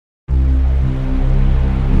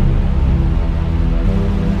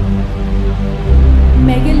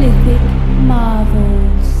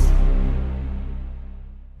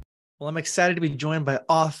Well, I'm excited to be joined by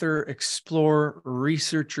author, explorer,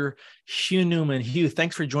 researcher Hugh Newman. Hugh,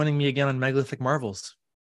 thanks for joining me again on Megalithic Marvels.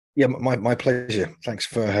 Yeah, my pleasure. Thanks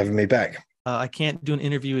for having me back. I can't do an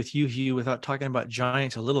interview with you, Hugh, without talking about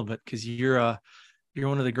giants a little bit because you're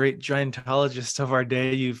one of the great giantologists of our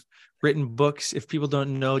day. You've written books, if people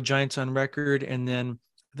don't know, Giants on Record, and then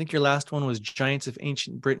I think your last one was Giants of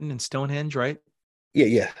Ancient Britain and Stonehenge, right?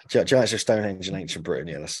 Yeah. Giants of Stonehenge and Ancient Britain.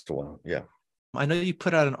 Yeah, that's the one. Yeah. I know you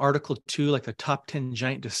put out an article too, like the top 10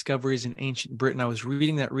 giant discoveries in ancient Britain. I was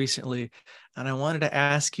reading that recently, and I wanted to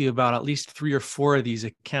ask you about at least three or four of these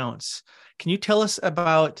accounts. Can you tell us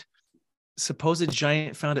about supposed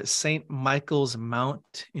giant found at St. Michael's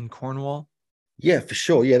Mount in Cornwall? Yeah, for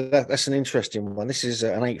sure. Yeah, that's an interesting one. This is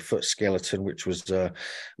an 8 foot skeleton, which was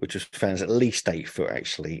found at least 8 foot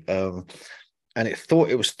actually. And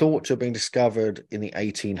it was thought to have been discovered in the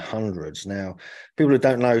 1800s. Now, people who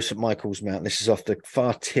don't know St Michael's Mount, this is off the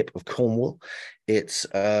far tip of Cornwall. It's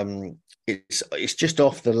it's just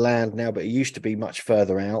off the land now, but it used to be much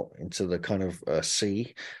further out into the kind of sea.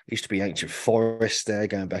 It used to be ancient forest there,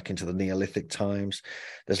 going back into the Neolithic times.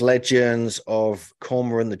 There's legends of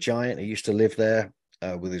Cormoran the giant who used to live there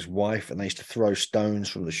with his wife, and they used to throw stones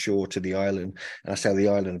from the shore to the island. And that's how the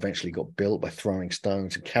island eventually got built, by throwing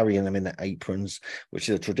stones and carrying them in their aprons, which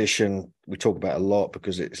is a tradition we talk about a lot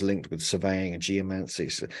because it's linked with surveying and geomancy,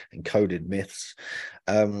 it's encoded myths.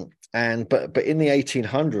 But in the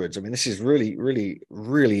 1800s, I mean, this is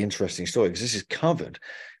really interesting story because this is covered.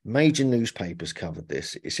 Major newspapers covered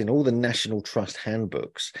this. It's in all the National Trust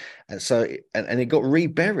handbooks, and so it got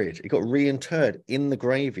reburied. It got reinterred in the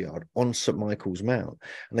graveyard on St Michael's Mount,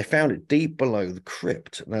 and they found it deep below the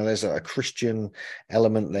crypt. Now there's a Christian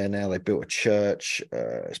element there. Now they built a church.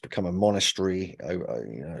 It's become a monastery,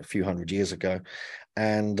 a few hundred years ago,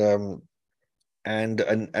 and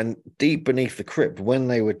and deep beneath the crypt, when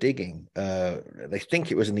they were digging, they think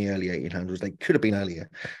it was in the early 1800s. They could have been earlier.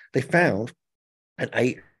 They found an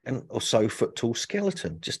 8 or so foot tall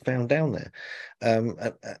skeleton just found down there,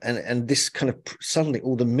 and this kind of suddenly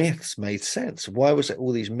all the myths made sense. Why was it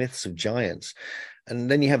all these myths of giants? And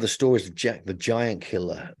then you have the stories of Jack the Giant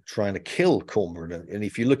Killer trying to kill Cormoran. And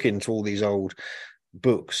if you look into all these old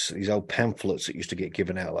books, these old pamphlets that used to get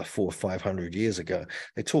given out like 400 or 500 years ago,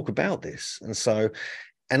 they talk about this.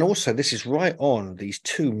 And also this is right on these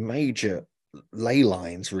two major ley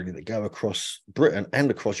lines really that go across Britain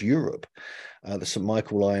and across Europe, the St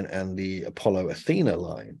Michael line and the Apollo Athena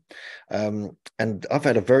line. And I've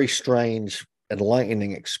had a very strange,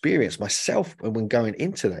 enlightening experience myself when going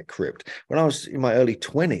into that crypt. When I was in my early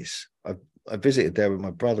 20s, I visited there with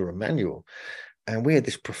my brother Emmanuel, and we had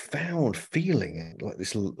this profound feeling, like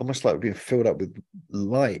this, almost like being filled up with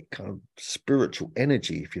light, kind of spiritual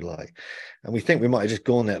energy, if you like. And we think we might have just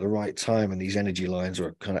gone there at the right time and these energy lines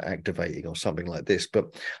were kind of activating or something like this.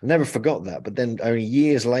 But I never forgot that. But then only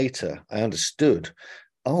years later, I understood,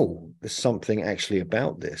 oh, there's something actually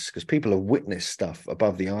about this, because people have witnessed stuff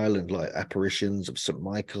above the island, like apparitions of St.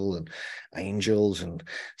 Michael and angels. And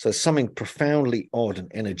so there's something profoundly odd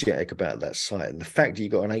and energetic about that site. And the fact that you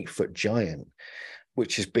got an 8 foot giant,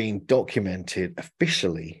 which has been documented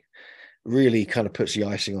officially, really kind of puts the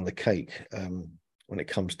icing on the cake when it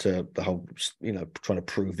comes to the whole, trying to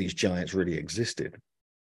prove these giants really existed.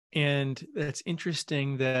 And that's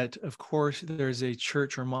interesting that, of course, there's a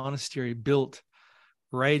church or monastery built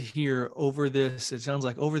right here over this. It sounds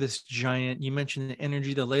like over this giant. You mentioned the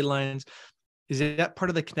energy, the ley lines. Is that part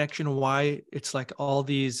of the connection why it's like all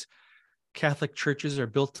these Catholic churches are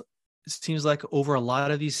built, it seems like, over a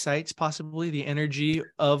lot of these sites, possibly the energy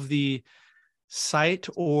of the site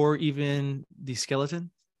or even the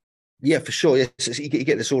skeleton? Yeah, for sure. Yes, you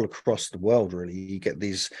get this all across the world, really. You get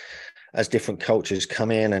these, as different cultures come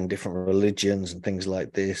in and different religions and things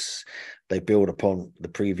like this, they build upon the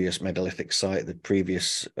previous megalithic site, the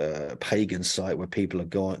previous pagan site where people are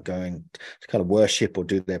going to kind of worship or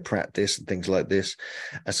do their practice and things like this.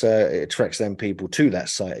 And so it attracts them people to that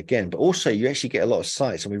site again. But also you actually get a lot of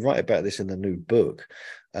sites, and we write about this in the new book,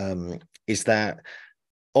 is that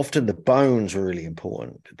often the bones were really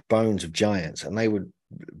important, the bones of giants, and they would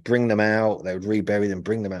bring them out, they would rebury them,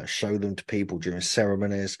 bring them out, show them to people during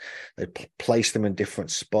ceremonies. They'd place them in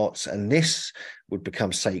different spots, and this would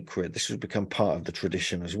become sacred. This would become part of the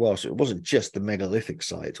tradition as well. So it wasn't just the megalithic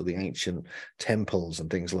sites or the ancient temples and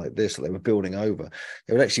things like this that they were building over.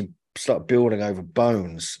 They would actually start building over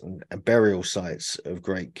bones and burial sites of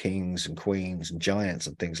great kings and queens and giants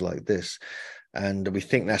and things like this. And we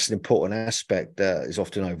think that's an important aspect that is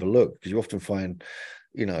often overlooked, because you often find,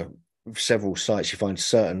 several sites, you find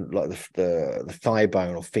certain, like the thigh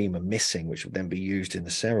bone or femur missing, which would then be used in the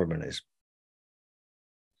ceremonies.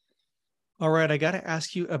 All right, I got to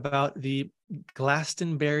ask you about the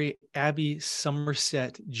Glastonbury Abbey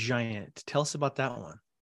Somerset giant. Tell us about that one.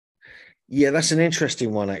 Yeah, that's an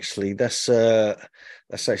interesting one, actually. That's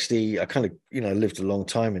actually, I kind of, lived a long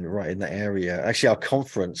time right in that area. Actually, our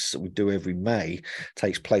conference that we do every May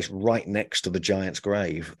takes place right next to the giant's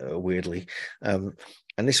grave, weirdly.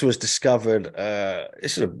 And this was discovered.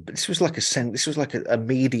 This was like a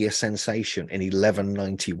media sensation in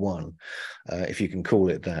 1191, if you can call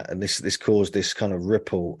it that. And this caused this kind of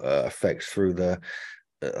ripple effect through the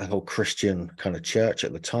whole Christian kind of church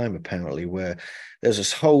at the time, apparently, where there's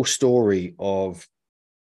this whole story of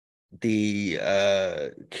the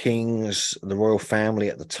kings, the royal family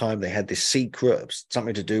at the time. They had this secret,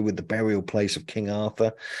 something to do with the burial place of King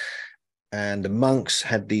Arthur. And the monks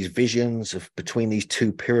had these visions of between these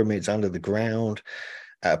two pyramids under the ground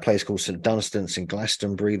at a place called St. Dunstan's in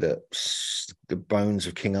Glastonbury, that the bones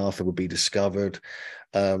of King Arthur would be discovered.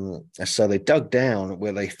 So they dug down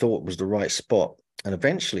where they thought was the right spot. And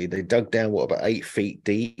eventually they dug down, about 8 feet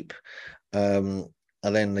deep.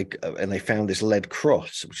 And then they found this lead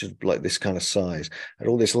cross, which is like this kind of size, and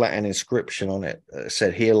all this Latin inscription on it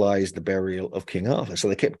said, "Here lies the burial of King Arthur." So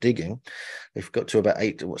they kept digging. They've got to about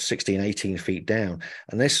 16, 18 feet down.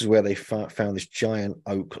 And this is where they found this giant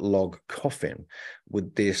oak log coffin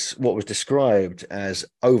with this, what was described as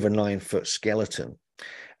over 9-foot skeleton.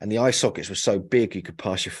 And the eye sockets were so big you could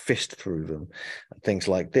pass your fist through them, and things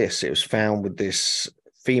like this. It was found with this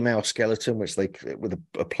female skeleton, with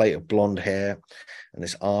a plate of blonde hair and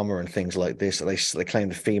this armor and things like this. They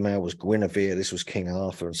claimed the female was Guinevere, this was King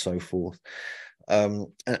Arthur, and so forth. And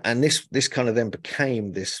this kind of then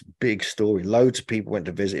became this big story. Loads of people went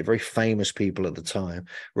to visit it. Very famous people at the time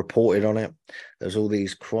reported on it. There's all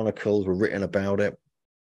these chronicles were written about it.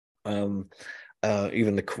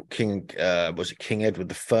 Even the king, was it King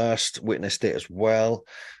Edward I, witnessed it as well.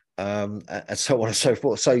 And so on and so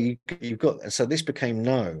forth. So you've got, and so this became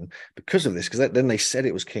known because of this, because then they said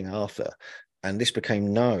it was King Arthur, and this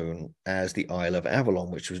became known as the Isle of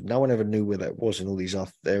Avalon, which was, no one ever knew where that was in all these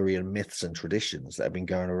Arthurian myths and traditions that have been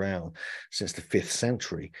going around since the 5th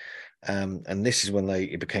century. And this is when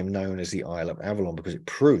it became known as the Isle of Avalon, because it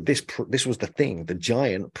proved this was the thing. The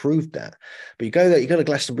giant proved that. But you go to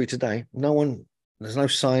Glastonbury today, there's no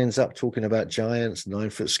signs up talking about giants,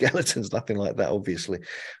 9-foot skeletons, nothing like that, obviously.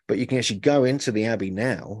 But you can actually go into the abbey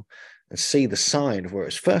now and see the sign of where it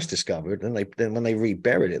was first discovered. And then when they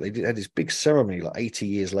reburied it, had this big ceremony like 80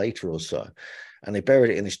 years later or so. And they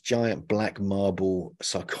buried it in this giant black marble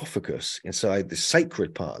sarcophagus inside the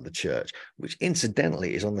sacred part of the church, which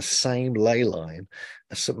incidentally is on the same ley line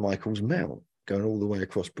as St. Michael's Mount, going all the way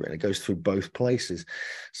across Britain. It goes through both places.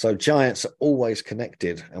 So giants are always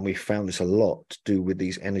connected, and we found this a lot to do with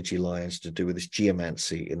these energy lines, to do with this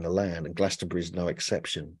geomancy in the land, and Glastonbury is no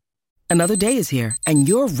exception. Another day is here, and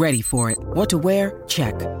you're ready for it. What to wear?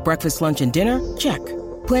 Check. Breakfast, lunch, and dinner? Check.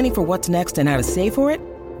 Planning for what's next and how to save for it?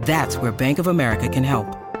 That's where Bank of America can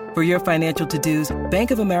help. For your financial to-dos,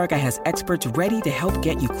 Bank of America has experts ready to help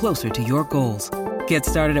get you closer to your goals. Get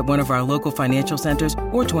started at one of our local financial centers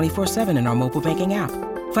or 24/7 in our mobile banking app.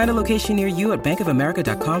 Find a location near you at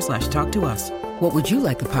bankofamerica.com/talktous. What would you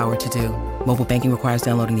like the power to do? Mobile banking requires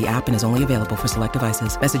downloading the app and is only available for select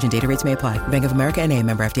devices. Message and data rates may apply. Bank of America N.A.,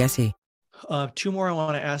 member FDIC. Two more I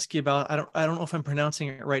want to ask you about. I don't know if I'm pronouncing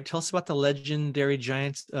it right. Tell us about the legendary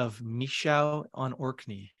giants of Mischau on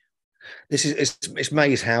Orkney. It's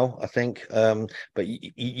Maze Howe, I think, but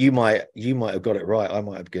you might have got it right. I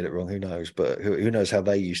might have got it wrong. Who knows? But who knows how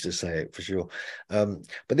they used to say it for sure. But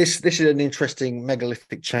this is an interesting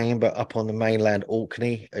megalithic chamber up on the mainland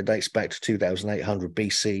Orkney. It dates back to 2800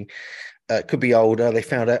 BC. It could be older. They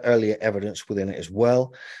found out earlier evidence within it as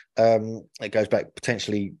well. It goes back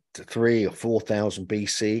potentially to 3,000 or 4,000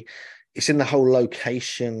 BC. It's in the whole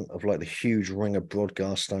location of like the huge ring of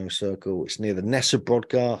Brodgar stone circle. It's near the Ness of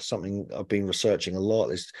Brodgar, something I've been researching a lot.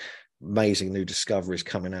 There's amazing new discoveries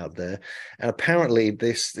coming out there. And apparently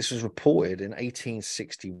this was reported in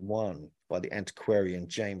 1861 by the antiquarian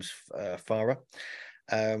James Farrar.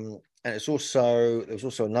 And there was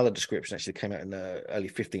also another description actually came out in the early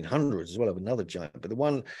 1500s as well of another giant. But the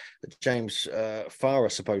one that James Farrar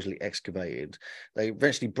supposedly excavated, they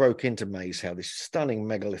eventually broke into Maze Howe, this stunning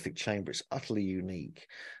megalithic chamber. It's utterly unique.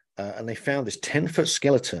 And they found this 10-foot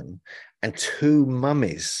skeleton and 2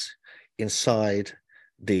 mummies inside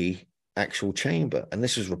the actual chamber. And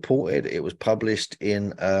this was reported. It was published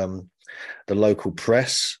in the local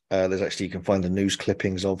press. There's actually, you can find the news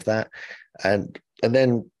clippings of that. And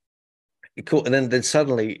then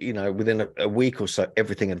suddenly, within a week or so,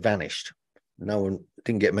 everything had vanished. No one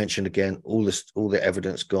didn't get mentioned again. All the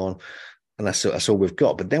evidence gone. and that's all we've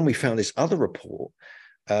got. But then we found this other report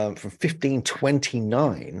from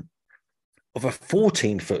 1529 of a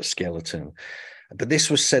 14-foot skeleton. But this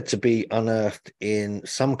was said to be unearthed in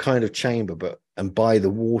some kind of chamber, and by the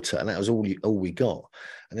water, and that was all we got.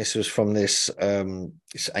 And this was from this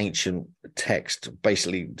ancient text,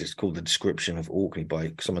 basically just called the Description of Orkney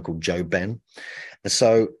by someone called Joe Ben. And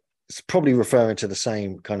so it's probably referring to the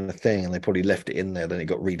same kind of thing, and they probably left it in there. Then it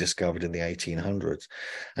got rediscovered in the 1800s.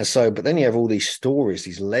 And so, but then you have all these stories,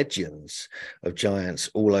 these legends of giants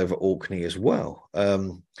all over Orkney as well.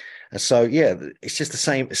 And so, yeah, it's just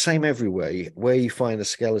the same everywhere. Where you find the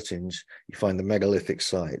skeletons, you find the megalithic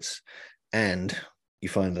sites, and you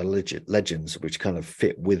find the legends which kind of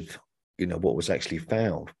fit with, what was actually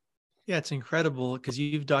found. Yeah, it's incredible because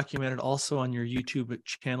you've documented also on your YouTube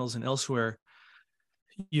channels and elsewhere.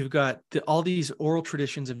 You've got all these oral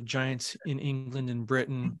traditions of giants in England and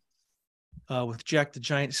Britain, with Jack the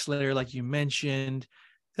Giant Slayer, like you mentioned.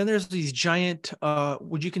 Then there's these giant,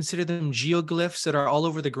 would you consider them geoglyphs that are all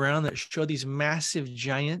over the ground that show these massive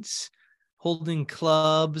giants holding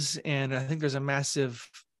clubs? And I think there's a massive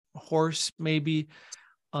horse maybe.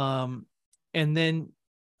 And then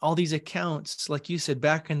all these accounts, like you said,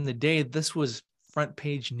 back in the day, this was front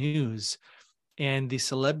page news. And the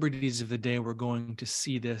celebrities of the day were going to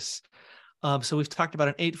see this. So we've talked about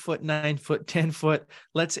an 8-foot, 9-foot, 10-foot.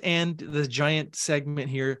 Let's end the giant segment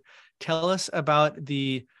here. Tell us about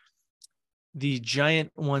the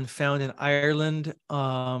giant one found in Ireland,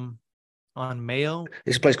 on Mayo.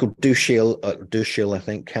 It's a place called Dushill, I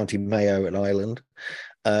think, County Mayo in Ireland.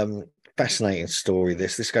 Fascinating story.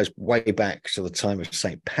 This goes way back to the time of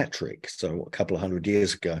St. Patrick, so a couple of hundred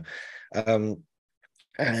years ago.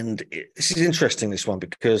 And this is interesting, this one,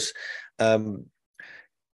 because not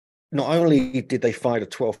only did they find a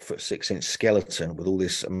 12-foot 6-inch skeleton with all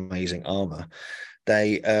this amazing armor,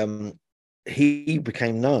 he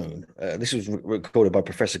became known. This was recorded by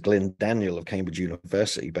Professor Glyn Daniel of Cambridge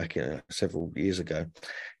University back several years ago.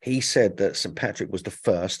 He said that St. Patrick was the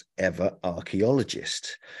first ever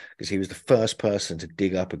archaeologist, because he was the first person to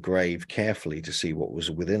dig up a grave carefully to see what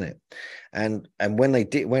was within it. And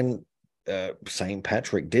when St.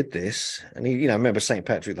 Patrick did this, and he, remember St.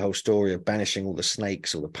 Patrick, the whole story of banishing all the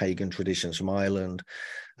snakes, all the pagan traditions from Ireland,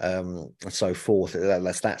 and so forth.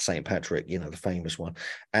 That's that St. Patrick, the famous one.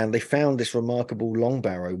 And they found this remarkable long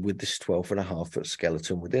barrow with this 12.5-foot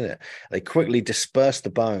skeleton within it. They quickly dispersed the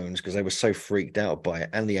bones because they were so freaked out by it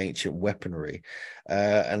and the ancient weaponry.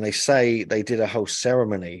 And they say they did a whole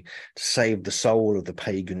ceremony to save the soul of the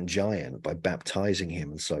pagan giant by baptizing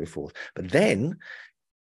him and so forth. But then,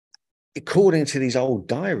 according to these old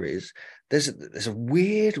diaries, there's a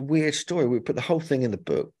weird story. We put the whole thing in the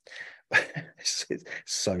book. It's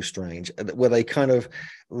so strange, where they kind of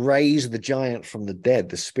raise the giant from the dead,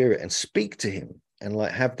 the spirit, and speak to him and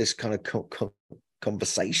like have this kind of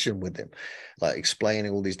conversation with him, like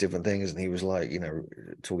explaining all these different things. And he was like,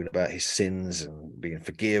 talking about his sins and being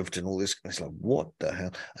forgived and all this. And it's like, what the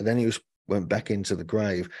hell? And then he went back into the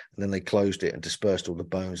grave, and then they closed it and dispersed all the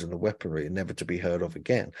bones and the weaponry, and never to be heard of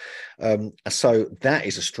again. So that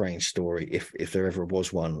is a strange story, if there ever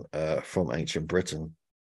was one from ancient Britain.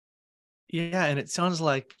 Yeah, and it sounds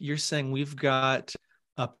like you're saying we've got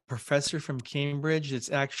a professor from Cambridge that's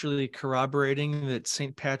actually corroborating that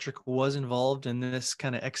St. Patrick was involved in this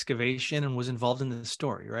kind of excavation and was involved in the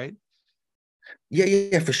story, right?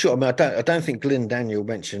 Yeah, for sure. I mean, I don't think Glyn Daniel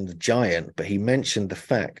mentioned the giant, but he mentioned the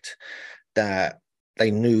fact that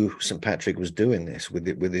they knew St. Patrick was doing this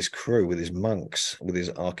with his crew, with his monks, with his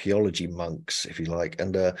archaeology monks, if you like,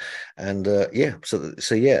 and yeah.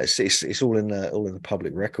 So yeah, it's all in the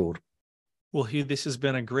public record. Well, Hugh, this has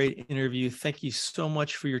been a great interview. Thank you so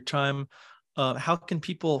much for your time. How can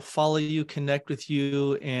people follow you, connect with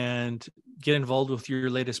you, and get involved with your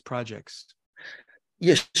latest projects?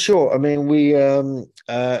 Yes, sure. I mean,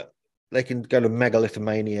 they can go to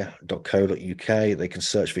megalithomania.co.uk. They can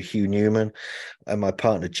search for Hugh Newman and my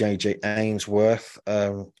partner, JJ Ainsworth.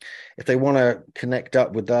 If they want to connect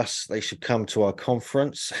up with us, they should come to our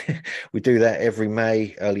conference. We do that every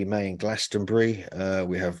May, early May in Glastonbury.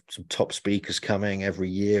 We have some top speakers coming every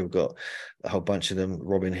year. We've got a whole bunch of them,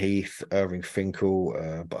 Robin Heath, Irving Finkel,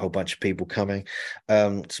 a whole bunch of people coming.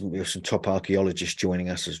 We have some top archaeologists joining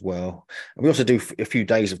us as well. And we also do a few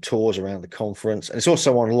days of tours around the conference. And it's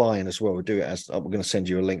also online as well. We do it we're going to send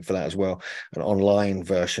you a link for that as well, an online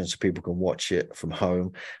version so people can watch it from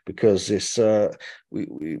home, because it's we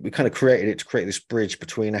kind of created it to create this bridge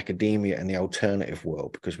between academia and the alternative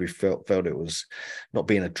world, because we felt it was not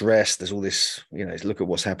being addressed. There's all this, look at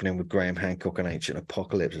what's happening with Graham Hancock and Ancient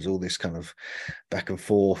Apocalypse. There's all this kind of of back and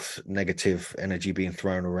forth, negative energy being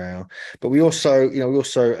thrown around. But we also,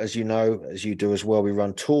 as you know, as you do as well, we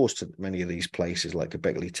run tours to many of these places like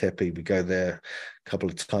Göbekli Tepe. We go there a couple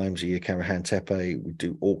of times a year, Karahan Tepe. We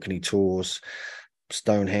do Orkney tours,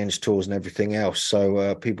 Stonehenge tours, and everything else.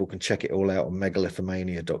 So people can check it all out on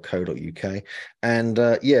megalithomania.co.uk. And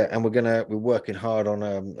and we're working hard on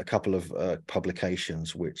a couple of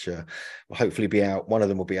publications, which will hopefully be out. One of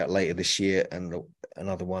them will be out later this year, and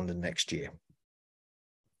another one the next year.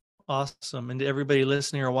 Awesome. And to everybody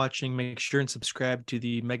listening or watching, make sure and subscribe to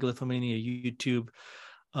the Megalithomania YouTube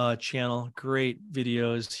channel. Great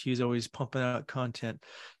videos. He's always pumping out content.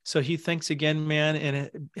 So Heath, thanks again, man,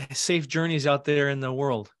 and safe journeys out there in the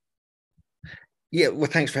world. Yeah, well,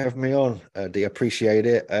 thanks for having me on, Dee. I appreciate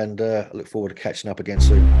it, and I look forward to catching up again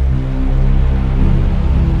soon.